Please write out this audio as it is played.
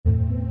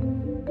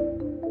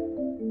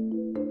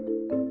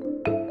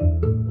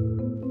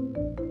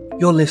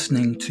You're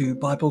listening to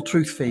Bible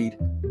Truth Feed,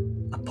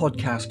 a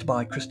podcast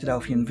by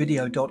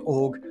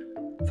Christadelphianvideo.org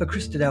for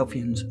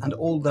Christadelphians and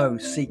all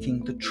those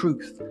seeking the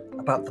truth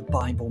about the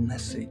Bible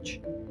message.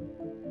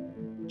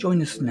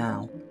 Join us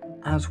now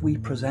as we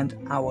present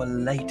our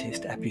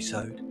latest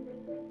episode.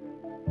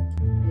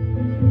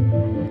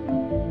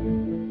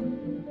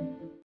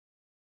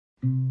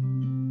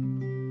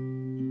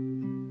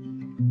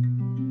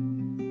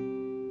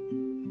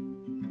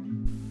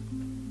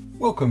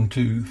 Welcome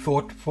to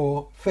Thought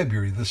for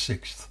February the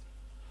 6th.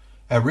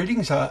 Our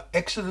readings are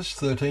Exodus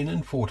 13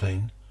 and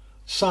 14,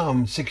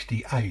 Psalm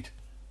 68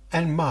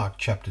 and Mark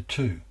chapter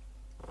 2.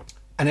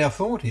 And our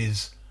thought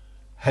is,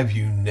 have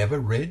you never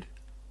read?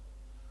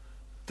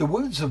 The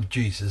words of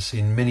Jesus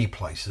in many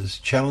places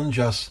challenge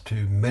us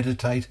to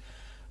meditate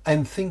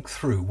and think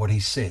through what he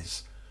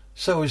says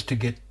so as to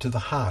get to the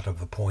heart of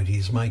the point he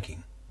is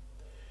making.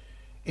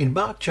 In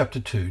Mark chapter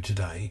 2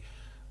 today,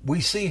 we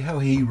see how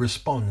he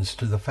responds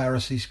to the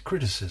Pharisees'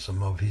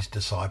 criticism of his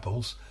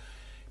disciples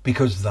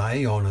because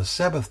they, on a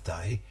Sabbath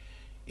day,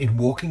 in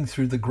walking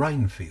through the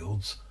grain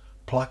fields,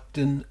 plucked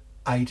and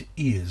ate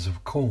ears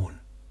of corn.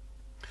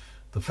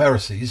 The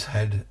Pharisees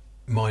had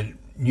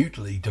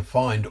minutely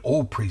defined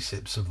all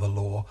precepts of the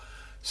law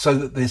so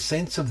that their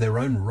sense of their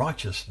own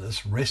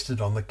righteousness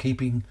rested on the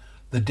keeping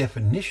the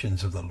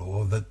definitions of the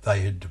law that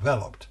they had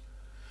developed.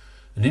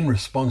 And in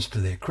response to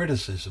their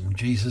criticism,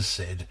 Jesus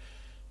said,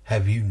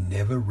 "Have you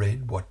never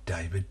read what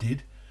David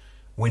did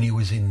when he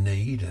was in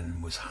need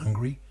and was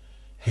hungry,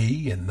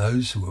 he and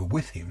those who were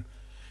with him,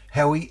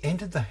 how he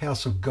entered the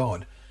house of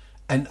God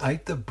and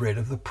ate the bread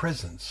of the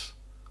presence,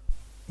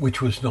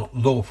 which was not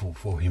lawful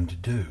for him to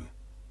do?"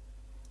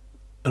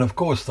 And of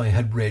course they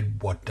had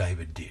read what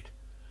David did,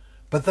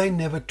 but they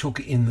never took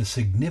in the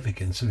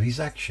significance of his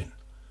action.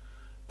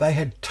 They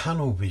had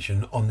tunnel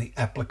vision on the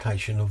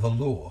application of the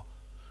law.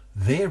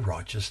 Their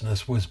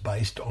righteousness was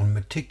based on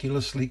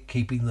meticulously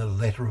keeping the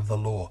letter of the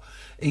law,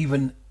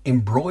 even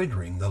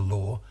embroidering the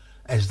law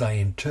as they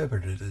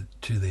interpreted it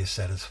to their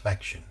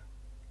satisfaction.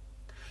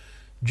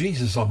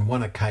 Jesus on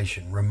one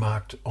occasion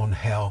remarked on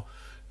how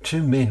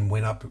two men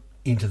went up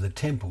into the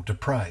temple to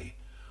pray,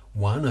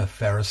 one a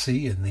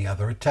Pharisee and the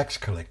other a tax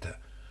collector.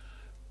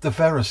 The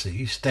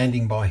Pharisee,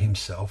 standing by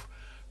himself,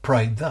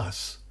 prayed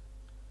thus,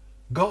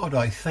 "God,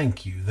 I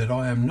thank you that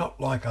I am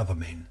not like other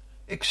men,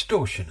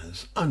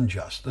 extortioners,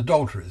 unjust,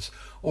 adulterers,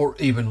 or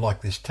even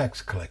like this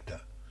tax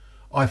collector.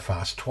 I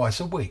fast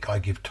twice a week. I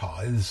give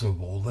tithes of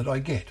all that I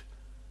get."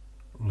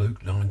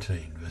 Luke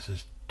 19,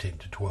 verses 10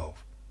 to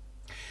 12.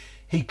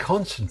 He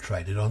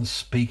concentrated on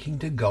speaking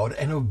to God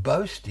and of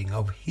boasting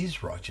of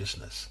his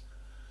righteousness.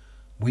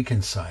 We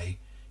can say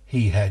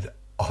he had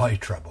eye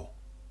trouble.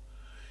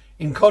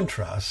 In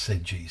contrast,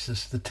 said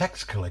Jesus, the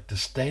tax collector,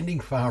 standing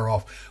far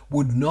off,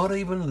 would not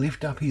even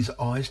lift up his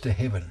eyes to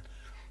heaven,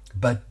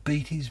 but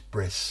beat his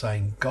breast,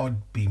 saying,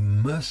 "God, be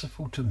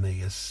merciful to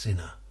me, a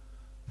sinner."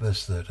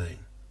 Verse 13.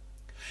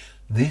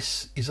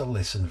 This is a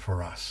lesson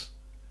for us.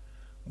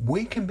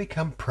 We can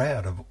become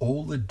proud of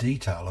all the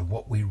detail of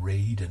what we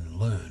read and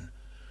learn.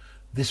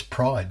 This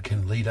pride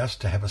can lead us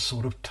to have a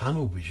sort of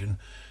tunnel vision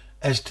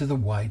as to the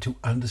way to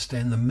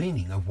understand the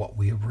meaning of what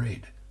we have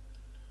read.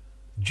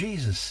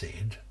 Jesus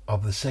said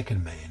of the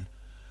second man,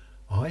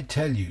 "I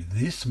tell you,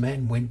 this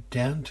man went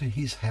down to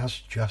his house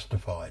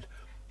justified,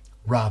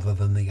 rather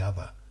than the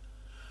other.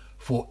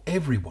 For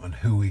everyone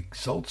who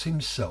exalts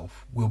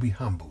himself will be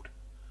humbled,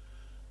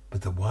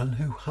 but the one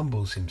who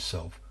humbles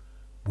himself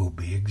will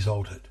be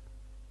exalted."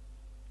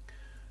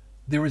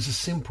 There is a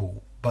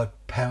simple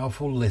but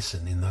powerful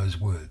lesson in those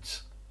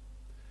words.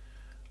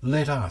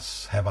 Let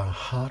us have a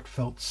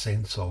heartfelt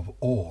sense of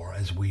awe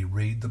as we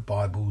read the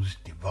Bible's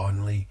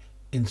divinely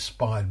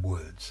inspired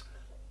words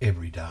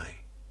every day.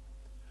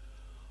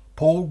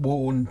 Paul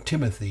warned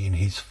Timothy in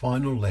his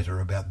final letter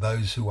about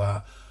those who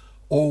are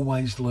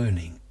always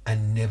learning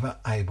and never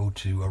able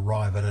to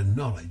arrive at a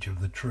knowledge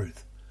of the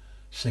truth.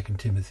 2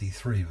 Timothy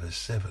 3 verse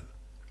 7.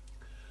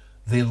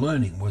 Their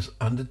learning was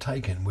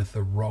undertaken with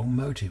the wrong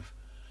motive,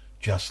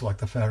 just like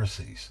the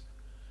Pharisees.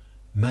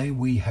 May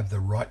we have the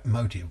right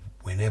motive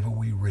whenever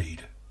we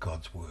read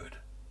God's Word.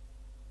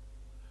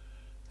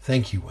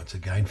 Thank you once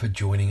again for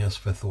joining us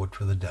for Thought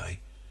for the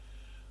Day,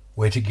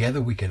 where together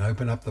we can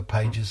open up the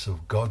pages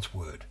of God's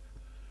Word,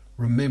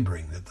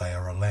 remembering that they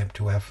are a lamp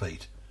to our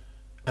feet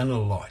and a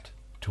light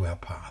to our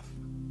path.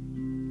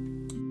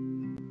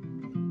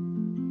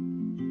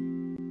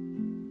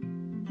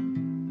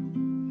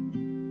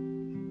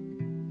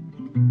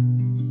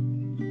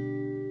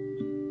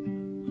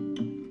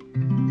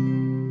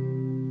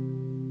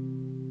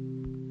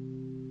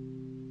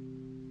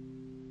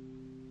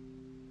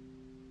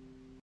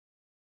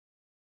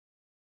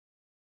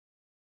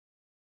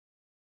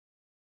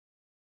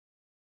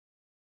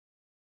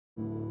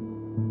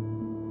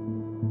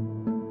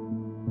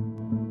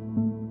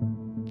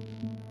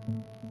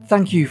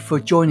 Thank you for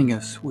joining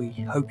us. We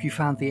hope you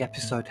found the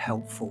episode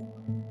helpful.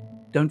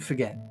 Don't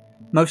forget,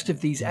 most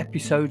of these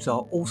episodes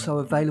are also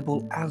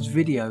available as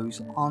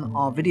videos on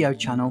our video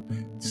channel,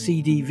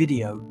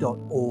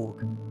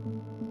 cdvideo.org.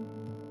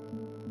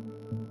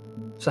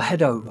 So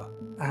head over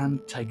and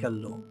take a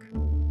look.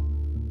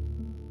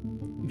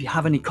 If you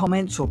have any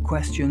comments or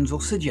questions or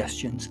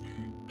suggestions,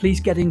 please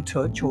get in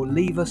touch or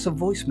leave us a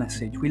voice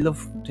message. We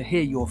love to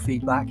hear your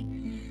feedback.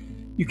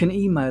 You can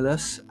email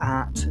us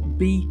at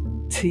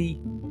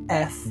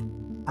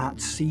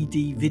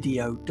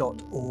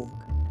btf@cdvideo.org.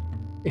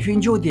 If you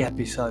enjoyed the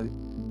episode,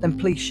 then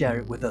please share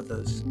it with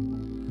others.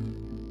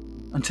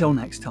 Until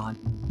next time,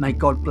 may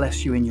God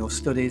bless you in your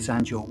studies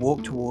and your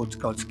walk towards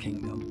God's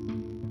kingdom.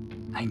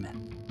 Amen.